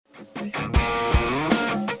Welcome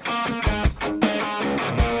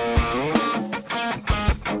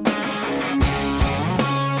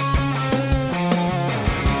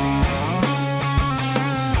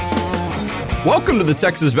to the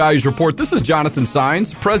Texas Values Report. This is Jonathan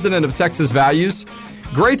Saenz, president of Texas Values.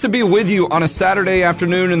 Great to be with you on a Saturday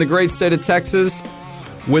afternoon in the great state of Texas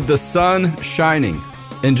with the sun shining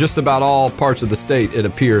in just about all parts of the state, it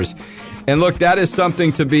appears. And look, that is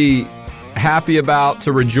something to be happy about,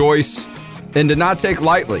 to rejoice, and to not take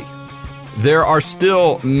lightly. There are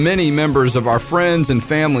still many members of our friends and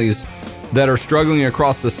families that are struggling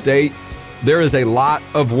across the state. There is a lot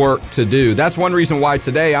of work to do. That's one reason why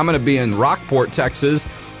today I'm going to be in Rockport, Texas,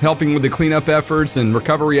 helping with the cleanup efforts and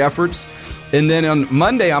recovery efforts. And then on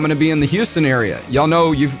Monday, I'm going to be in the Houston area. Y'all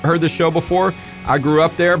know, you've heard this show before. I grew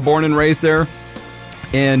up there, born and raised there,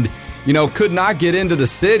 and, could not get into the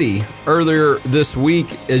city earlier this week,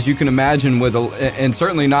 as you can imagine, and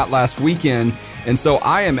certainly not last weekend. And so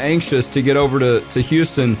I am anxious to get over to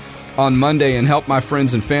Houston on Monday and help my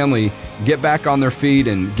friends and family get back on their feet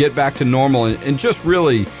and get back to normal and just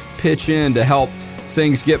really pitch in to help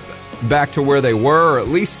things get back to where they were, or at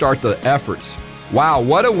least start the efforts. Wow,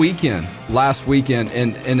 what a weekend last weekend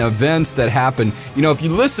and events that happened. If you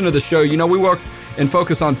listen to the show, we work and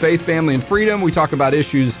focus on faith, family, and freedom. We talk about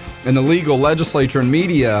issues in the legal, legislature, and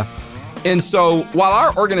media. And so while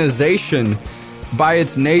our organization, by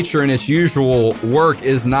its nature and its usual work,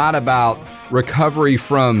 is not about recovery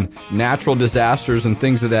from natural disasters and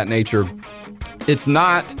things of that nature, it's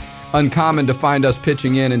not uncommon to find us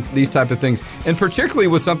pitching in and these type of things. And particularly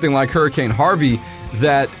with something like Hurricane Harvey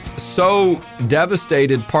that so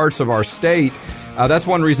devastated parts of our state. That's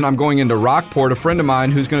one reason I'm going into Rockport. A friend of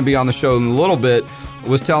mine who's going to be on the show in a little bit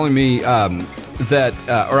was telling me that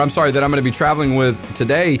I'm going to be traveling with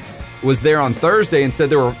today, was there on Thursday and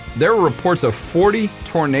said there were reports of 40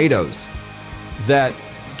 tornadoes that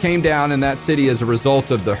came down in that city as a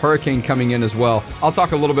result of the hurricane coming in as well. I'll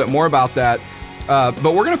talk a little bit more about that. But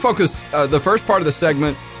we're going to focus the first part of the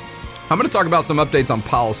segment. I'm going to talk about some updates on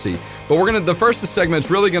policy. But the first segment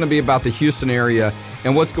is really going to be about the Houston area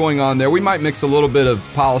and what's going on there. We might mix a little bit of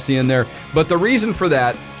policy in there. But the reason for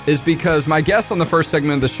that is because my guest on the first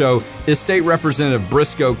segment of the show is State Representative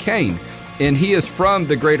Briscoe Cain. And he is from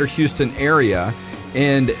the greater Houston area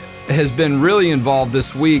and has been really involved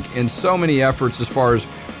this week in so many efforts as far as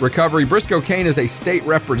recovery. Briscoe Cain is a state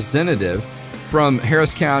representative from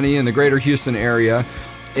Harris County in the greater Houston area.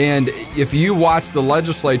 And if you watched the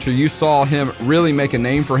legislature, you saw him really make a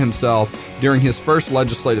name for himself during his first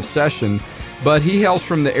legislative session. But he hails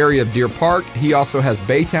from the area of Deer Park. He also has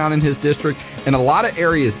Baytown in his district and a lot of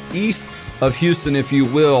areas east of Houston, if you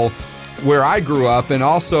will, where I grew up, and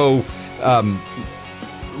also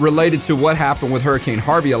related to what happened with Hurricane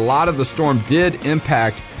Harvey. A lot of the storm did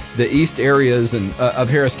impact the east areas of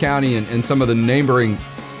Harris County and some of the neighboring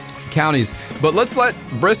counties. But let's let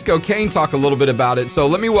Briscoe Cain talk a little bit about it. So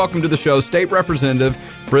let me welcome to the show State Representative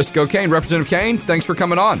Briscoe Cain. Representative Cain, thanks for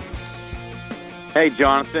coming on. Hey,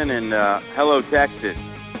 Jonathan, and hello, Texas.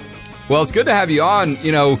 Well, it's good to have you on,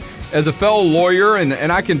 as a fellow lawyer, and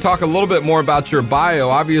I can talk a little bit more about your bio.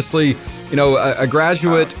 Obviously, a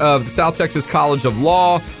graduate of the South Texas College of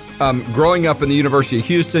Law, growing up in the University of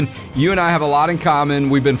Houston. You and I have a lot in common.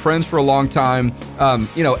 We've been friends for a long time.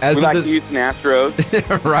 As we like the Houston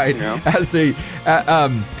Astros, right?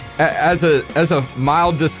 As a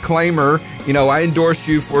mild disclaimer, I endorsed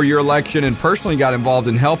you for your election and personally got involved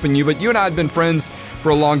in helping you. But you and I had been friends for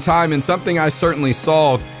a long time, and something I certainly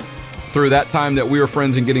saw through that time that we were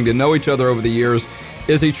friends and getting to know each other over the years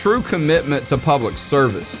is a true commitment to public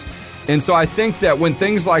service. And so I think that when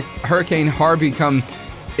things like Hurricane Harvey come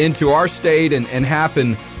into our state and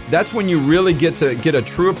happen, that's when you really get a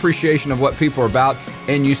true appreciation of what people are about,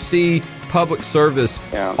 and you see public service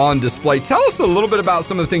on display. Tell us a little bit about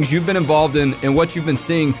some of the things you've been involved in and what you've been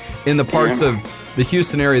seeing in the parts of the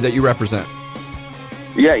Houston area that you represent.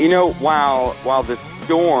 Yeah, while the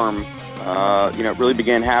storm, really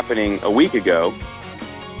began happening a week ago,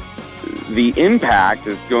 the impact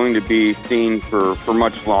is going to be seen for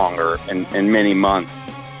much longer and many months.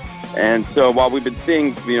 And so while we've been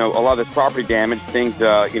seeing, a lot of this property damage, things,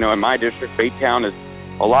 in my district, Baytown,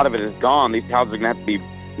 a lot of it is gone. These houses are going to have to be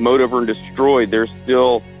mowed over and destroyed. There's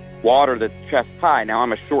still water that's chest high. Now,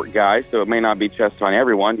 I'm a short guy, so it may not be chest high on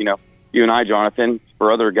everyone. You and I, Jonathan, for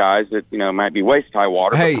other guys, it, might be waist high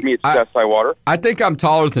water. Hey, but for me, it's chest high water. I think I'm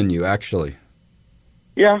taller than you, actually.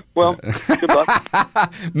 Yeah, well, good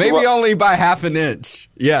luck. Maybe only by half an inch.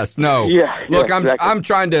 Yes, no. Yeah. Look, exactly. I'm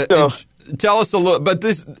trying to tell us a little, but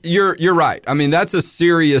you're right. I mean, that's a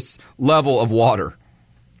serious level of water.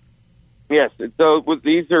 Yes. So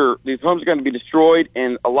these homes are going to be destroyed,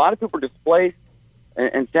 and a lot of people are displaced.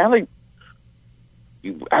 And sadly,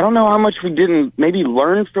 I don't know how much we didn't maybe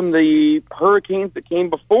learn from the hurricanes that came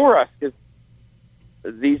before us, because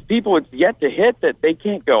these people, it's yet to hit that they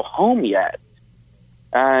can't go home yet.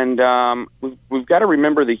 And we've got to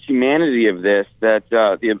remember the humanity of this, that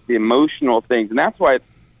the emotional things, and that's why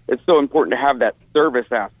it's so important to have that service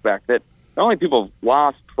aspect. That not only people have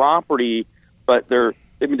lost property, but they've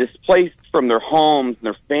been displaced from their homes and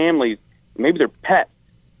their families, maybe their pets,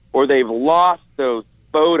 or they've lost those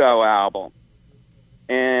photo albums,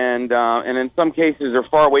 and in some cases they're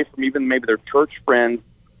far away from even maybe their church friends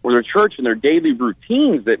or their church and their daily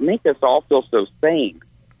routines that make us all feel so sane.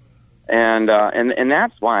 And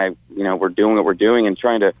that's why we're doing what we're doing and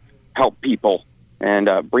trying to help people and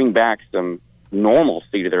bring back some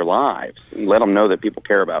normalcy to their lives and let them know that people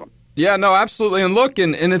care about them. Yeah, no, absolutely. And look,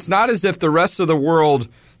 and it's not as if the rest of the world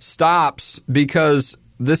stops because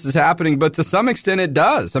this is happening, but to some extent it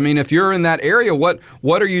does. I mean, if you're in that area, what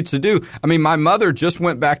are you to do? I mean, my mother just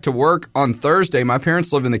went back to work on Thursday. My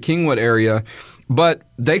parents live in the Kingwood area, but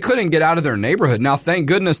they couldn't get out of their neighborhood. Now, thank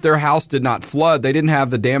goodness their house did not flood. They didn't have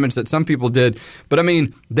the damage that some people did. But, I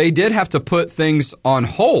mean, they did have to put things on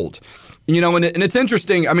hold. And it's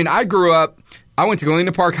interesting. I mean, I went to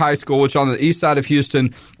Galena Park High School, which is on the east side of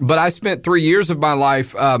Houston, but I spent 3 years of my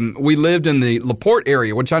life, we lived in the LaPorte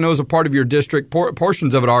area, which I know is a part of your district,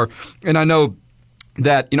 portions of it are, and I know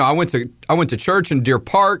that, I went to church in Deer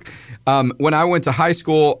Park. When I went to high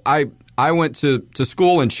school, I went to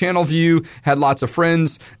school in Channelview, had lots of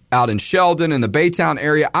friends out in Sheldon in the Baytown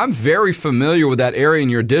area. I'm very familiar with that area in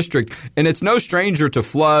your district, and it's no stranger to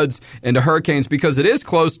floods and to hurricanes because it is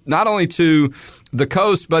close not only to the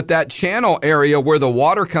coast, but that channel area where the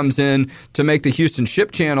water comes in to make the Houston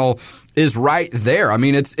Ship Channel is right there. I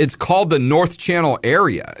mean, it's called the North Channel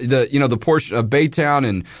area, the portion of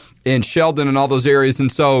Baytown and Sheldon and all those areas.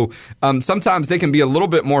 And so sometimes they can be a little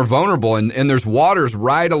bit more vulnerable, and there's waters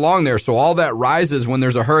right along there. So all that rises when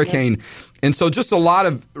there's a hurricane. Yeah. And so just a lot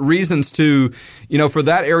of reasons to, for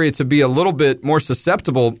that area to be a little bit more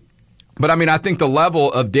susceptible. But, I mean, I think the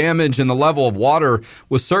level of damage and the level of water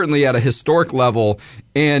was certainly at a historic level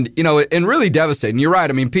and really devastating. You're right.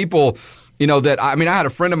 I mean, people, I had a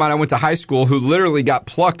friend of mine I went to high school who literally got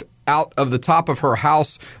plucked out of the top of her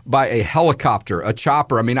house by a helicopter, a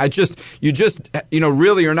chopper. I mean, you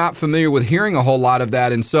really are not familiar with hearing a whole lot of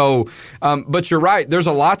that. And so, but you're right. There's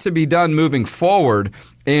a lot to be done moving forward.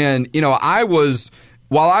 And,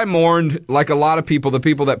 while I mourned, like a lot of people, the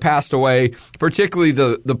people that passed away, particularly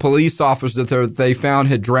the police officer that they found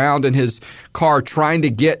had drowned in his car trying to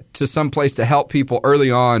get to some place to help people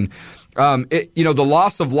early on, the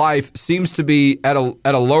loss of life seems to be at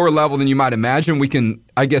a lower level than you might imagine. We can,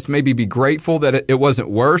 I guess, maybe be grateful that it wasn't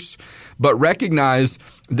worse, but recognize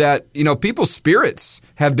that, people's spirits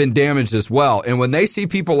have been damaged as well. And when they see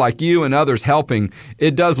people like you and others helping,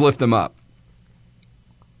 it does lift them up.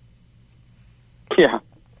 Yeah.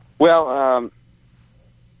 Well,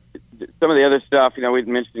 some of the other stuff, we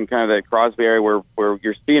mentioned kind of the Crosby area where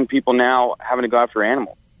you're seeing people now having to go after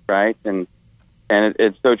animals, right? And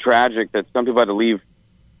it's so tragic that some people had to leave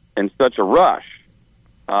in such a rush.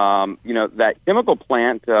 That chemical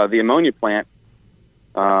plant, the ammonia plant,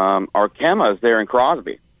 Arkema is there in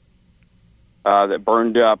Crosby, that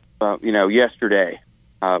burned up, yesterday.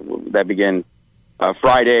 That began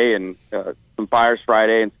Friday, and some fires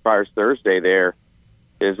Friday and some fires Thursday there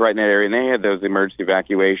is right in that area, and they had those emergency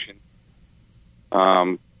evacuations.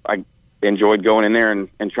 I enjoyed going in there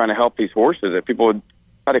and trying to help these horses that people would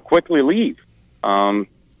try to quickly leave.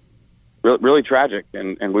 Really tragic,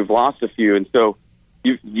 and we've lost a few, and so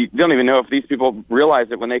you don't even know if these people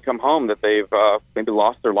realize it when they come home that they've maybe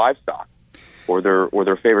lost their livestock or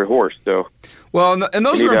their favorite horse. So, well, and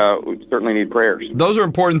those we certainly need prayers. Those are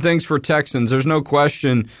important things for Texans. There's no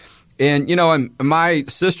question. And my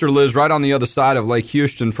sister lives right on the other side of Lake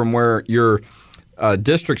Houston from where your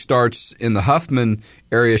district starts in the Huffman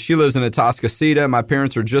area. She lives in Atascocita. My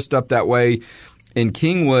parents are just up that way in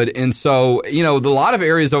Kingwood. And so, a lot of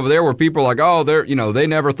areas over there where people are like, they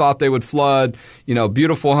never thought they would flood,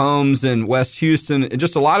 beautiful homes in West Houston, and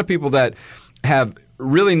just a lot of people that have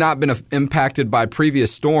really not been impacted by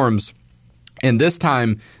previous storms. And this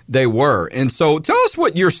time they were. And so tell us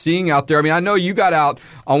what you're seeing out there. I mean, I know you got out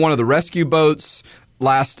on one of the rescue boats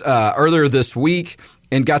earlier this week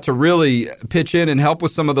and got to really pitch in and help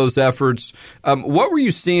with some of those efforts. What were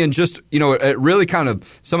you seeing just, at really kind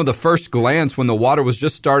of some of the first glance when the water was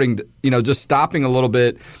just starting, just stopping a little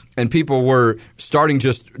bit and people were starting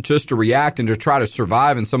just to react and to try to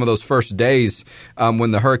survive in some of those first days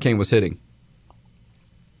when the hurricane was hitting?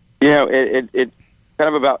 It's kind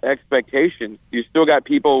of about expectations. You still got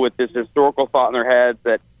people with this historical thought in their heads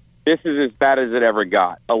that this is as bad as it ever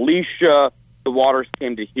got. Alicia, the waters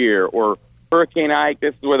came to here, or Hurricane Ike,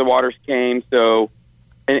 this is where the waters came. So,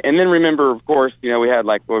 and then remember, of course, we had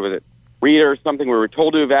what was it, Rita or something, where we were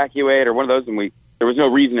told to evacuate, or one of those, and there was no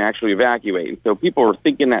reason to actually evacuate. And so people were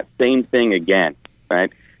thinking that same thing again,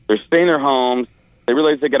 right? They're staying in their homes. They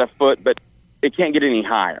realize they got a foot, but it can't get any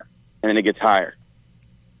higher, and then it gets higher.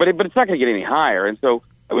 But it's not going to get any higher. And so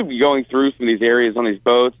I would be going through some of these areas on these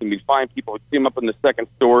boats, and we'd find people would see them up in the second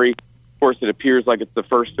story. Of course, it appears like it's the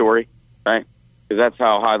first story, right? Because that's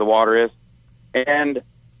how high the water is. And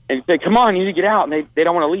you say, come on, you need to get out. And they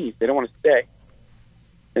don't want to leave. They don't want to stay.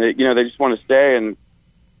 And they just want to stay, and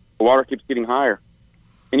the water keeps getting higher.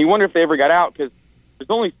 And you wonder if they ever got out, because there's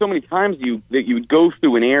only so many times that you would go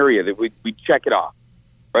through an area that we'd check it off,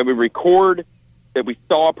 right? We record that we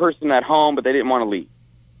saw a person at home, but they didn't want to leave.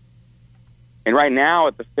 And right now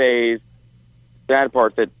at the phase, sad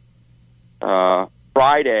part that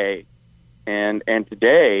Friday and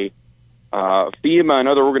today, FEMA and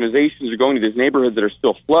other organizations are going to these neighborhoods that are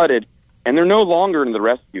still flooded, and they're no longer in the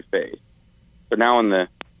rescue phase. They're now in the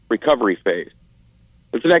recovery phase.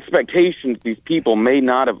 There's an expectation that these people may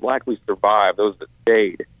not have likely survived, those that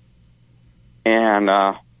stayed. And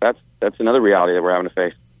that's another reality that we're having to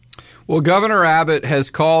face. Well, Governor Abbott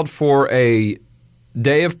has called for a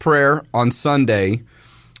day of prayer on Sunday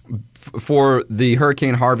for the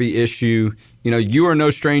Hurricane Harvey issue. You are no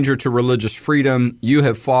stranger to religious freedom. You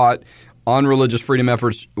have fought on religious freedom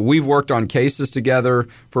efforts. We've worked on cases together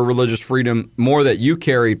for religious freedom, more that you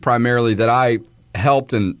carried primarily, that I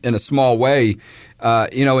helped in a small way.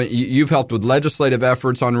 You've helped with legislative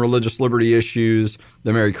efforts on religious liberty issues,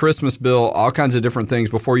 the Merry Christmas bill, all kinds of different things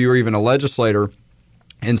before you were even a legislator.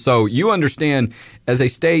 And so you understand, as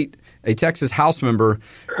a Texas House member,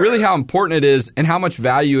 really how important it is and how much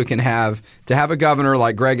value it can have to have a governor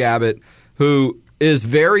like Greg Abbott, who is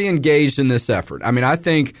very engaged in this effort. I mean, I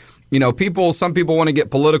think, some people want to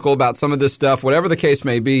get political about some of this stuff, whatever the case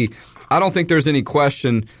may be. I don't think there's any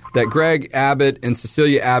question that Greg Abbott and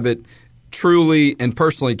Cecilia Abbott truly and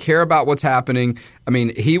personally care about what's happening. I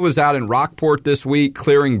mean, he was out in Rockport this week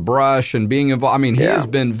clearing brush and being involved. I mean, he has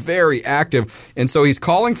been very active. And so he's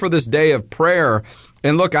calling for this day of prayer.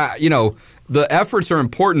 And look, the efforts are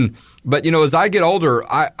important. But, as I get older,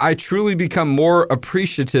 I truly become more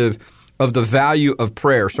appreciative of the value of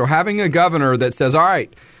prayer. So having a governor that says, all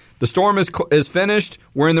right, the storm is finished.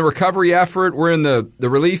 We're in the recovery effort. We're in the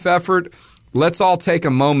relief effort. Let's all take a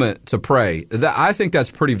moment to pray. I think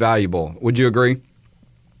that's pretty valuable. Would you agree?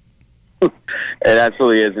 It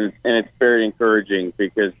absolutely is, and it's very encouraging,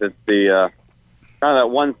 because it's the kind of that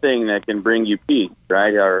one thing that can bring you peace,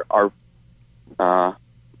 right? Our the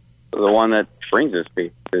one that brings us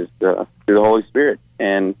peace is through the Holy Spirit,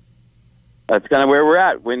 and that's kind of where we're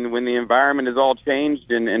at when the environment is all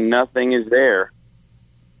changed and nothing is there,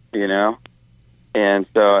 And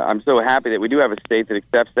so I'm so happy that we do have a state that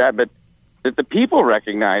accepts that, but that the people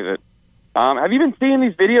recognize it. Have you been seeing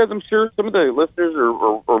these videos? I'm sure some of the listeners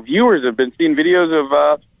or viewers have been seeing videos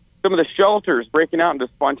of some of the shelters breaking out into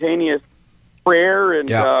spontaneous prayer and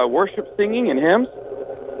worship singing and hymns.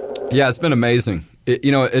 Yeah, it's been amazing.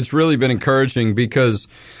 It's really been encouraging, because,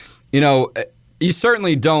 you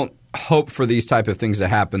certainly don't hope for these type of things to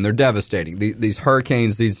happen. They're devastating. These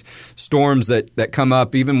hurricanes, these storms that come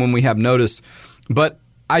up, even when we have notice. But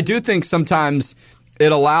I do think sometimes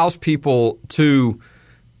it allows people to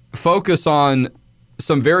focus on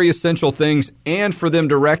some very essential things, and for them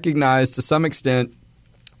to recognize to some extent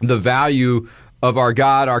the value of our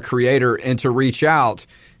God, our Creator, and to reach out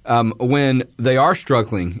when they are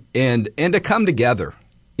struggling and to come together,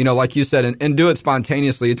 like you said, and do it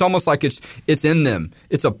spontaneously. It's almost like it's in them.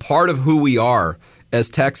 It's a part of who we are as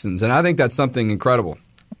Texans, and I think that's something incredible.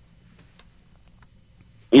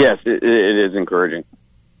 Yes, it is encouraging.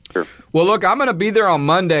 Sure. Well, look, I'm going to be there on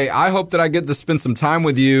Monday. I hope that I get to spend some time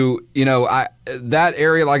with you. That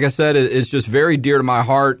area, like I said, is just very dear to my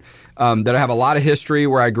heart. That I have a lot of history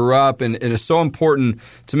where I grew up, and it's so important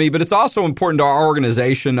to me. But it's also important to our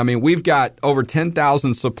organization. I mean, we've got over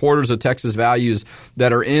 10,000 supporters of Texas Values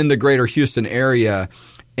that are in the greater Houston area.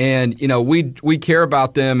 And, we care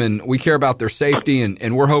about them, and we care about their safety,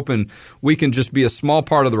 and we're hoping we can just be a small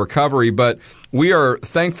part of the recovery. But we are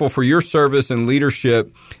thankful for your service and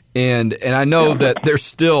leadership, and I know that there's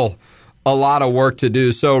still a lot of work to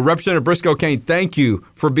do. So, Representative Briscoe Cain, thank you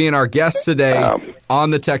for being our guest today on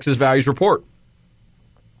the Texas Values Report.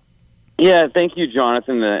 Yeah, thank you,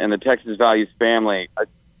 Jonathan, and the Texas Values family.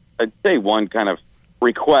 I'd say one kind of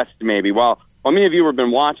request maybe. While many of you have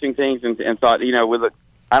been watching things and thought, with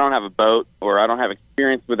I don't have a boat or I don't have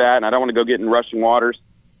experience with that and I don't want to go get in rushing waters,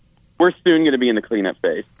 we're soon going to be in the cleanup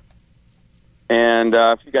phase. And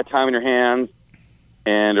if you've got time in your hands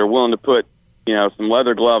and are willing to put, some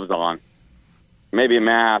leather gloves on, maybe a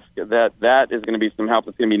mask, that is going to be some help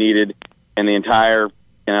that's going to be needed in the entire,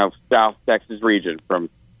 South Texas region, from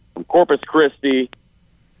Corpus Christi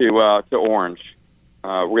to Orange.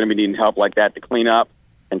 We're going to be needing help like that to clean up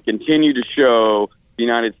and continue to show the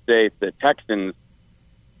United States that Texans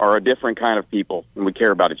are a different kind of people and we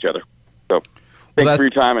care about each other. So thanks for your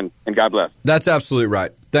time and God bless. That's absolutely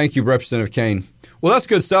right. Thank you, Representative Kane. Well, that's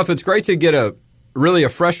good stuff. It's great to get a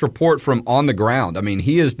fresh report from on the ground. I mean,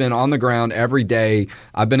 he has been on the ground every day.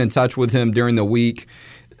 I've been in touch with him during the week,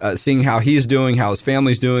 seeing how he's doing, how his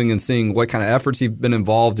family's doing, and seeing what kind of efforts he's been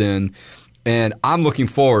involved in. And I'm looking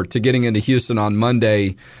forward to getting into Houston on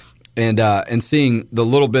Monday and seeing the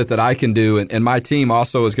little bit that I can do. And my team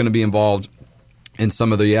also is going to be involved in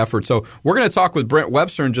some of the efforts. So we're going to talk with Brent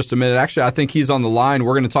Webster in just a minute. Actually, I think he's on the line.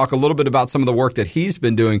 We're going to talk a little bit about some of the work that he's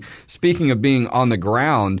been doing, speaking of being on the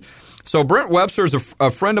ground. So Brent Webster is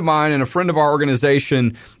a friend of mine and a friend of our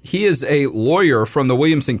organization. He is a lawyer from the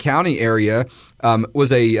Williamson County area,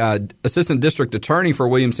 was a assistant district attorney for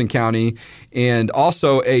Williamson County, and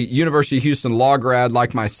also a University of Houston law grad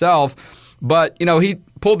like myself. But, he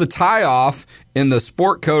pulled the tie off in the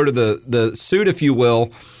sport coat or the suit, if you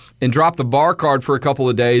will, and dropped the bar card for a couple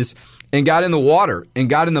of days and got in the water and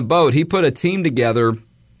got in the boat. He put a team together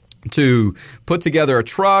to put together a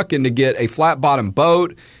truck and to get a flat bottom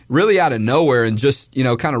boat really out of nowhere, and just,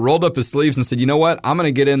 kind of rolled up his sleeves and said, you know what, I'm going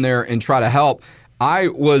to get in there and try to help. I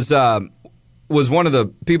was one of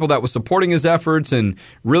the people that was supporting his efforts and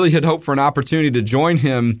really had hoped for an opportunity to join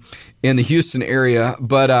him in the Houston area.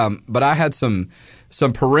 But I had some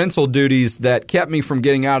parental duties that kept me from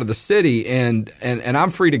getting out of the city, and I'm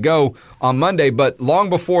free to go on Monday. But long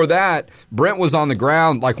before that, Brent was on the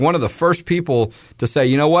ground, like one of the first people to say,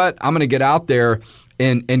 you know what, I'm going to get out there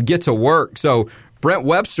and get to work. So Brent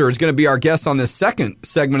Webster is going to be our guest on this second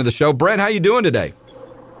segment of the show. Brent, how you doing today?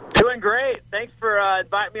 Doing great. Thanks for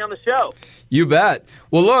inviting me on the show. You bet.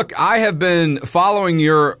 Well, look, I have been following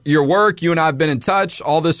your work. You and I have been in touch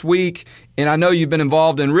all this week, and I know you've been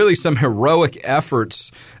involved in really some heroic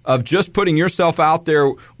efforts of just putting yourself out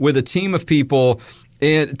there with a team of people.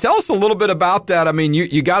 And tell us a little bit about that. I mean,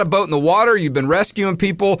 you got a boat in the water. You've been rescuing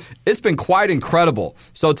people. It's been quite incredible.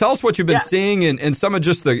 So tell us what you've been seeing and some of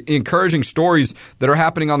just the encouraging stories that are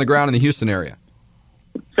happening on the ground in the Houston area.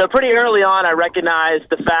 So pretty early on, I recognized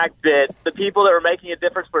the fact that the people that were making a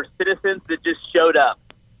difference were citizens that just showed up.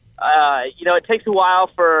 It takes a while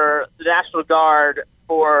for the National Guard,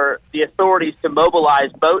 for the authorities to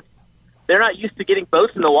mobilize boats. They're not used to getting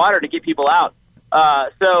boats in the water to get people out.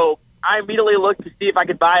 So I immediately looked to see if I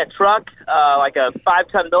could buy a truck, like a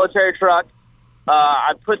 5-ton military truck.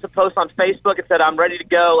 I put some posts on Facebook and said, I'm ready to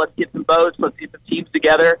go. Let's get some boats. Let's get some teams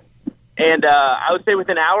together. And I would say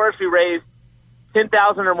within hours, we raised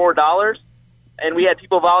 $10,000 or more, and we had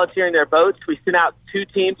people volunteering their boats. We sent out 2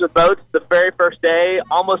 teams with boats the very first day,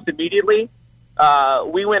 almost immediately.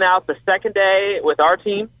 We went out the second day with our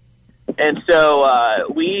team, and so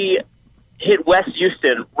we hit West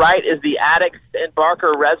Houston right as the Addicks and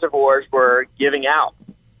Barker reservoirs were giving out.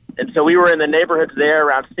 And so we were in the neighborhoods there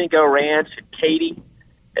around Cinco Ranch and Katy,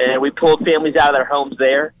 and we pulled families out of their homes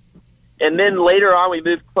there. And then later on, we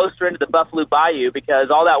moved closer into the Buffalo Bayou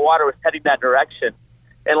because all that water was heading that direction.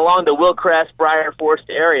 And along the Willcrest, Briar Forest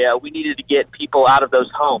area, we needed to get people out of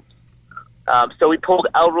those homes. So we pulled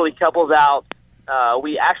elderly couples out.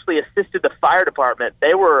 We actually assisted the fire department.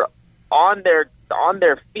 They were on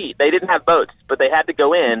their feet. They didn't have boats, but they had to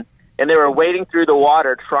go in, and they were wading through the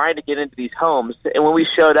water trying to get into these homes. And when we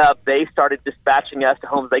showed up, they started dispatching us to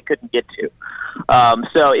homes they couldn't get to.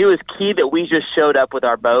 So it was key that we just showed up with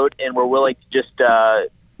our boat and were willing to just,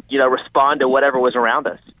 respond to whatever was around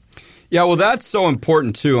us. Yeah, well, that's so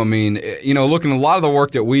important, too. I mean, looking at a lot of the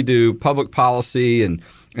work that we do, public policy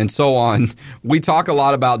and so on, we talk a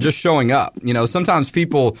lot about just showing up. Sometimes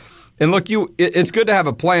people – and look, it's good to have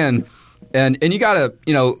a plan, and you got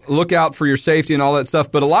to, look out for your safety and all that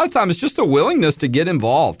stuff. But a lot of times it's just a willingness to get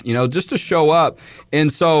involved, just to show up.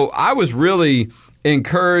 And so I was really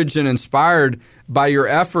encouraged and inspired by your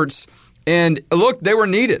efforts. And look, they were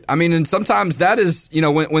needed. I mean, and sometimes that is,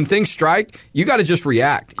 when things strike, you got to just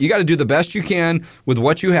react. You got to do the best you can with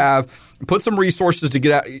what you have, put some resources to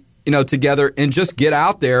get out, together and just get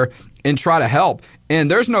out there and try to help.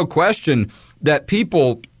 And there's no question that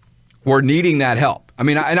people were needing that help. I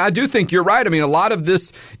mean, and I do think you're right. I mean, a lot of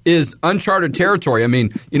this is uncharted territory. I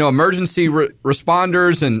mean, emergency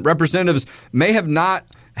responders and representatives may have not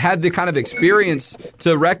had the kind of experience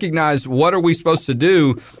to recognize what are we supposed to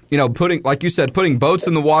do. Like you said, putting boats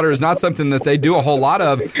in the water is not something that they do a whole lot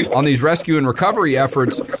of on these rescue and recovery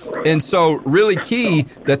efforts. And so really key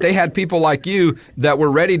that they had people like you that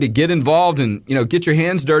were ready to get involved and, get your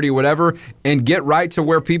hands dirty or whatever and get right to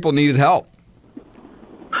where people needed help.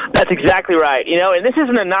 That's exactly right. And this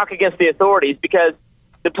isn't a knock against the authorities because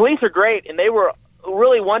the police are great and they were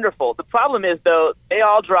really wonderful. The problem is, though, they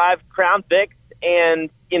all drive Crown Vics and,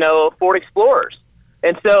 Ford Explorers.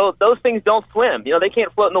 And so those things don't swim. They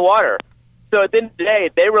can't float in the water. So at the end of the day,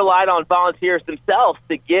 they relied on volunteers themselves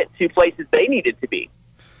to get to places they needed to be.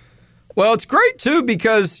 Well, it's great, too,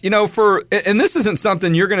 because, and this isn't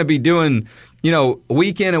something you're going to be doing,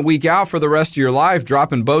 week in and week out for the rest of your life,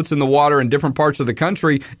 dropping boats in the water in different parts of the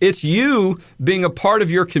country. It's you being a part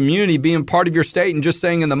of your community, being part of your state, and just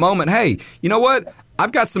saying in the moment, hey, you know what?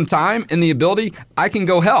 I've got some time and the ability, I can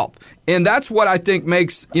go help. And that's what I think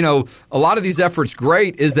makes, a lot of these efforts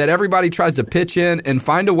great is that everybody tries to pitch in and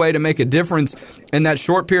find a way to make a difference in that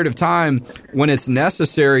short period of time when it's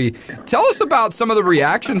necessary. Tell us about some of the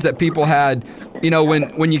reactions that people had,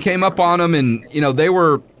 when you came up on them and, they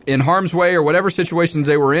were in harm's way or whatever situations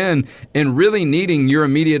they were in and really needing your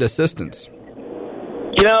immediate assistance.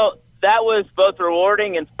 That was both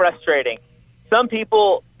rewarding and frustrating. Some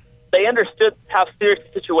people, they understood how serious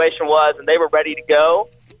the situation was and they were ready to go,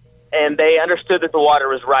 and they understood that the water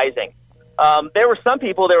was rising. There were some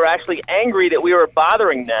people that were actually angry that we were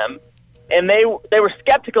bothering them, and they were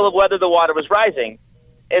skeptical of whether the water was rising.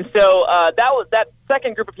 And so that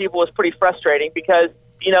second group of people was pretty frustrating because,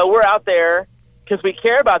 we're out there because we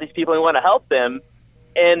care about these people and we want to help them,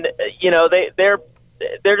 and,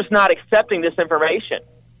 they're just not accepting this information.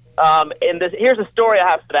 Here's a story I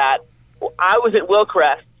have for that. I was at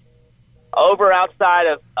Wilcrest over outside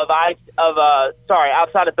of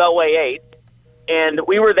Beltway 8, and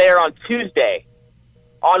we were there on Tuesday.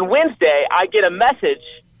 On Wednesday, I get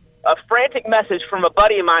a frantic message from a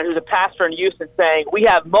buddy of mine who's a pastor in Houston saying, we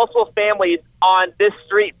have multiple families on this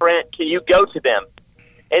street, Brent, can you go to them?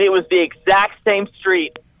 And it was the exact same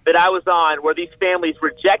street that I was on where these families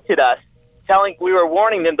rejected us, we were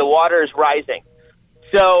warning them the water is rising.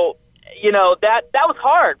 So, that was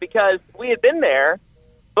hard because we had been there.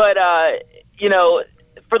 But,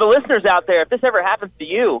 for the listeners out there, if this ever happens to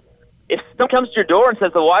you, if someone comes to your door and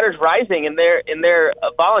says the water's rising and they're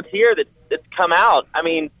a volunteer that's come out,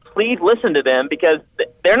 please listen to them because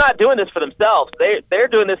they're not doing this for themselves. They're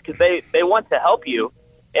doing this because they want to help you,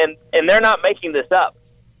 and they're not making this up.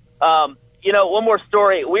 One more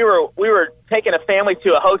story. We were taking a family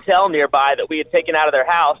to a hotel nearby that we had taken out of their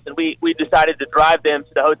house, and we decided to drive them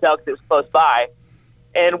to the hotel because it was close by.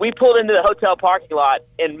 And we pulled into the hotel parking lot,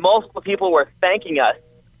 and multiple people were thanking us,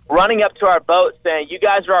 running up to our boat saying, you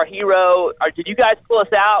guys are our hero. Or, did you guys pull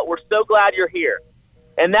us out? We're so glad you're here.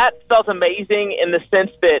 And that felt amazing in the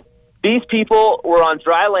sense that these people were on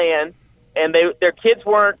dry land, and their kids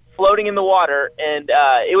weren't floating in the water, and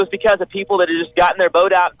it was because of people that had just gotten their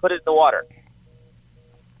boat out and put it in the water.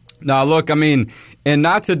 Now, look, and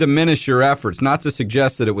not to diminish your efforts, not to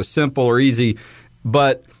suggest that it was simple or easy,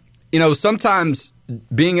 but, sometimes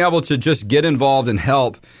being able to just get involved and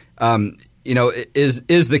help,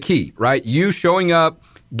 is the key, right? You showing up,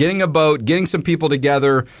 getting a boat, getting some people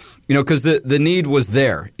together, because the need was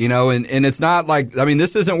there, and it's not like,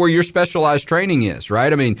 this isn't where your specialized training is,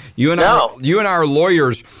 right? You and I are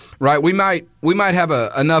lawyers, right? We might have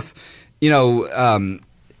enough,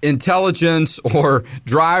 intelligence or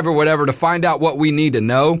drive or whatever to find out what we need to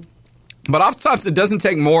know. But oftentimes it doesn't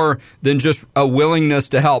take more than just a willingness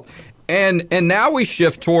to help. And now we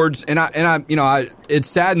shift towards, it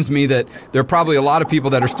saddens me that there are probably a lot of people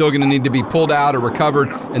that are still going to need to be pulled out or recovered,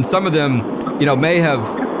 and some of them, may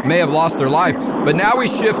have lost their life. But now we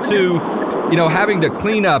shift to, having to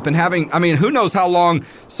clean up and who knows how long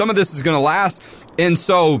some of this is going to last. And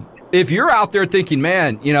so if you're out there thinking,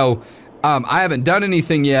 man, I haven't done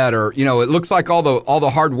anything yet, or, it looks like all the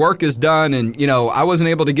hard work is done and, I wasn't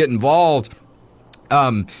able to get involved.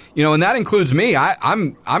 And that includes me.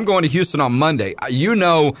 I'm going to Houston on Monday.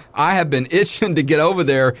 I have been itching to get over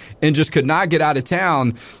there and just could not get out of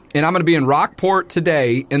town. And I'm going to be in Rockport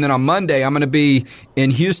today. And then on Monday, I'm going to be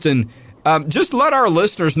in Houston. Just let our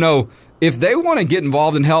listeners know if they want to get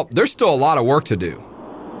involved and help, there's still a lot of work to do.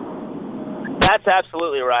 That's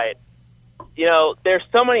absolutely right. There's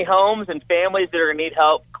so many homes and families that are going to need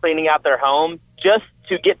help cleaning out their homes just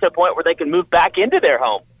to get to a point where they can move back into their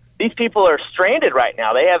home. These people are stranded right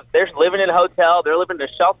now. They're living in a hotel. They're living in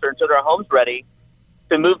a shelter until their home's ready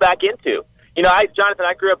to move back into. Jonathan,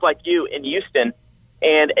 I grew up like you in Houston,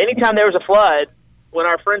 and anytime there was a flood, when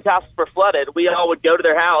our friends' houses were flooded, we all would go to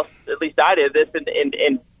their house, at least I did this,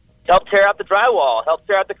 and help tear out the drywall, help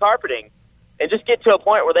tear out the carpeting, and just get to a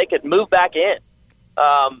point where they could move back in,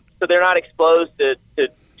 so they're not exposed to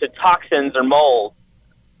toxins or mold.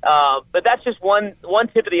 But that's just one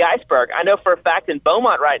tip of the iceberg. I know for a fact in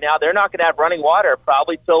Beaumont right now, they're not going to have running water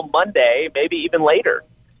probably till Monday, maybe even later.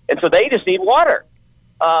 And so they just need water.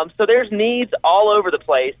 So there's needs all over the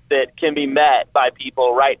place that can be met by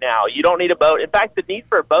people right now. You don't need a boat. In fact, the need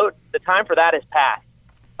for a boat, the time for that is past.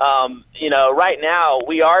 Right now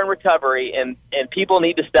we are in recovery, and people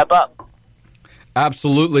need to step up.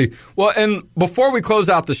 Absolutely. Well, and before we close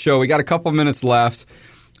out the show, we got a couple minutes left.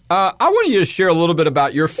 I want you to share a little bit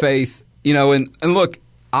about your faith, and look,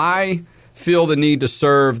 I feel the need to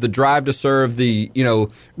serve, the drive to serve,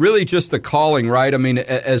 really just the calling, right? I mean,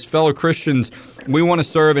 as fellow Christians, we want to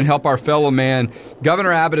serve and help our fellow man.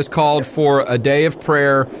 Governor Abbott has called for a day of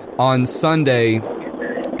prayer on Sunday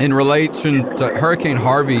in relation to Hurricane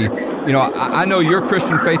Harvey. I know your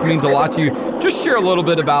Christian faith means a lot to you. Just share a little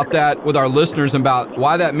bit about that with our listeners, about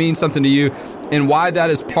why that means something to you and why that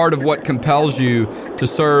is part of what compels you to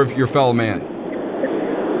serve your fellow man.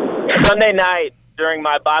 Sunday night during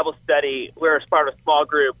my Bible study, we're as part of a small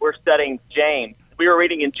group. We're studying James. We were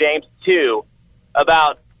reading in James 2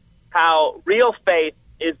 about how real faith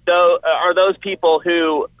are those people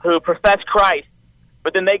who profess Christ,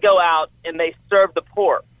 but then they go out and they serve the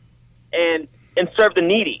poor and serve the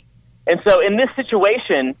needy. And so in this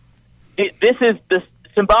situation,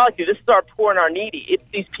 symbolically, this is our poor and our needy. It's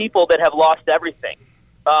these people that have lost everything.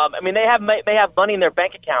 They may have money in their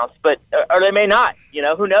bank accounts, or they may not.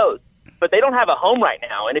 Who knows? But they don't have a home right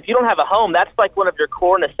now. And if you don't have a home, that's like one of your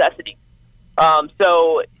core necessities.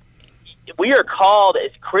 So we are called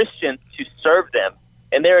as Christians to serve them,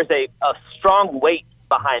 and there is a strong weight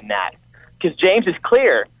behind that. Because James is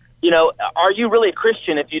clear, are you really a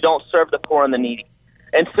Christian if you don't serve the poor and the needy?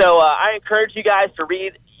 And so I encourage you guys to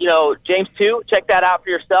read, James 2. Check that out for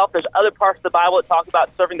yourself. There's other parts of the Bible that talk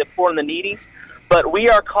about serving the poor and the needy. But we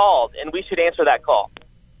are called, and we should answer that call.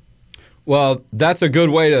 Well, that's a good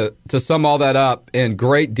way to sum all that up in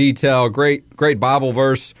great detail, great Bible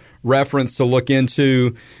verse reference to look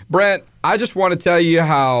into. Brent, I just want to tell you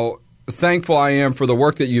how thankful I am for the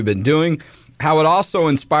work that you've been doing, how it also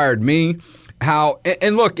inspired me,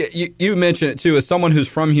 and look, you mentioned it too, as someone who's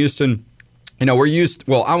from Houston. We're used,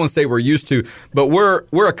 well, I won't say we're used to, but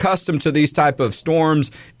we're accustomed to these type of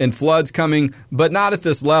storms and floods coming, but not at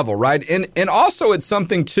this level, right? And also it's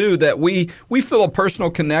something too that we feel a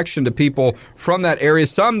personal connection to people from that area,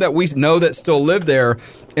 some that we know that still live there,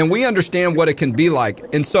 and we understand what it can be like.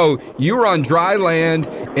 And so you were on dry land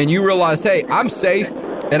and you realized, hey, I'm safe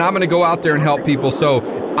and I'm going to go out there and help people. So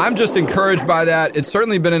I'm just encouraged by that. It's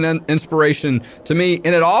certainly been an inspiration to me.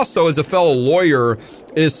 And it also, as a fellow lawyer,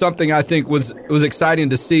 is something I think was exciting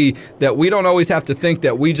to see, that we don't always have to think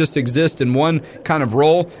that we just exist in one kind of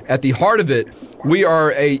role. At the heart of it, we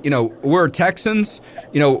are we're Texans,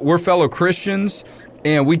 we're fellow Christians,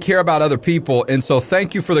 and we care about other people. And so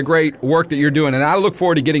thank you for the great work that you're doing. And I look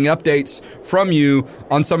forward to getting updates from you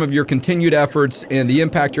on some of your continued efforts and the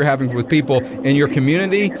impact you're having with people in your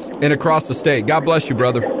community and across the state. God bless you,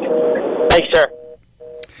 brother. Thanks, sir.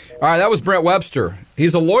 All right, that was Brent Webster.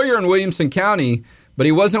 He's a lawyer in Williamson County, but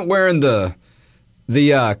he wasn't wearing the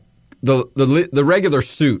regular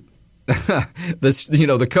suit,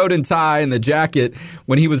 the coat and tie and the jacket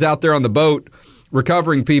when he was out there on the boat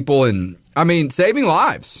recovering people and, saving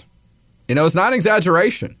lives. It's not an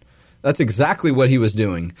exaggeration. That's exactly what he was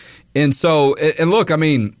doing. And so, and look,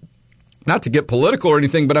 not to get political or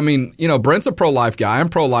anything, but Brent's a pro-life guy. I'm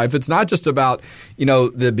pro-life. It's not just about,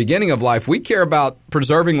 the beginning of life. We care about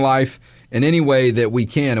preserving life in any way that we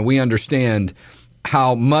can, and we understand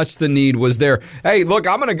how much the need was there. Hey, look,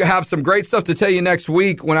 I'm going to have some great stuff to tell you next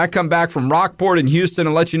week when I come back from Rockport in Houston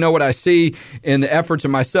and let you know what I see in the efforts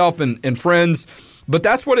of myself and friends. But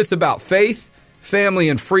that's what it's about, faith, family,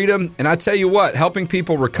 and freedom. And I tell you what, helping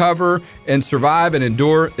people recover and survive and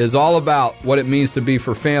endure is all about what it means to be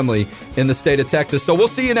for family in the state of Texas. So we'll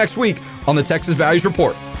see you next week on the Texas Values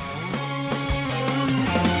Report.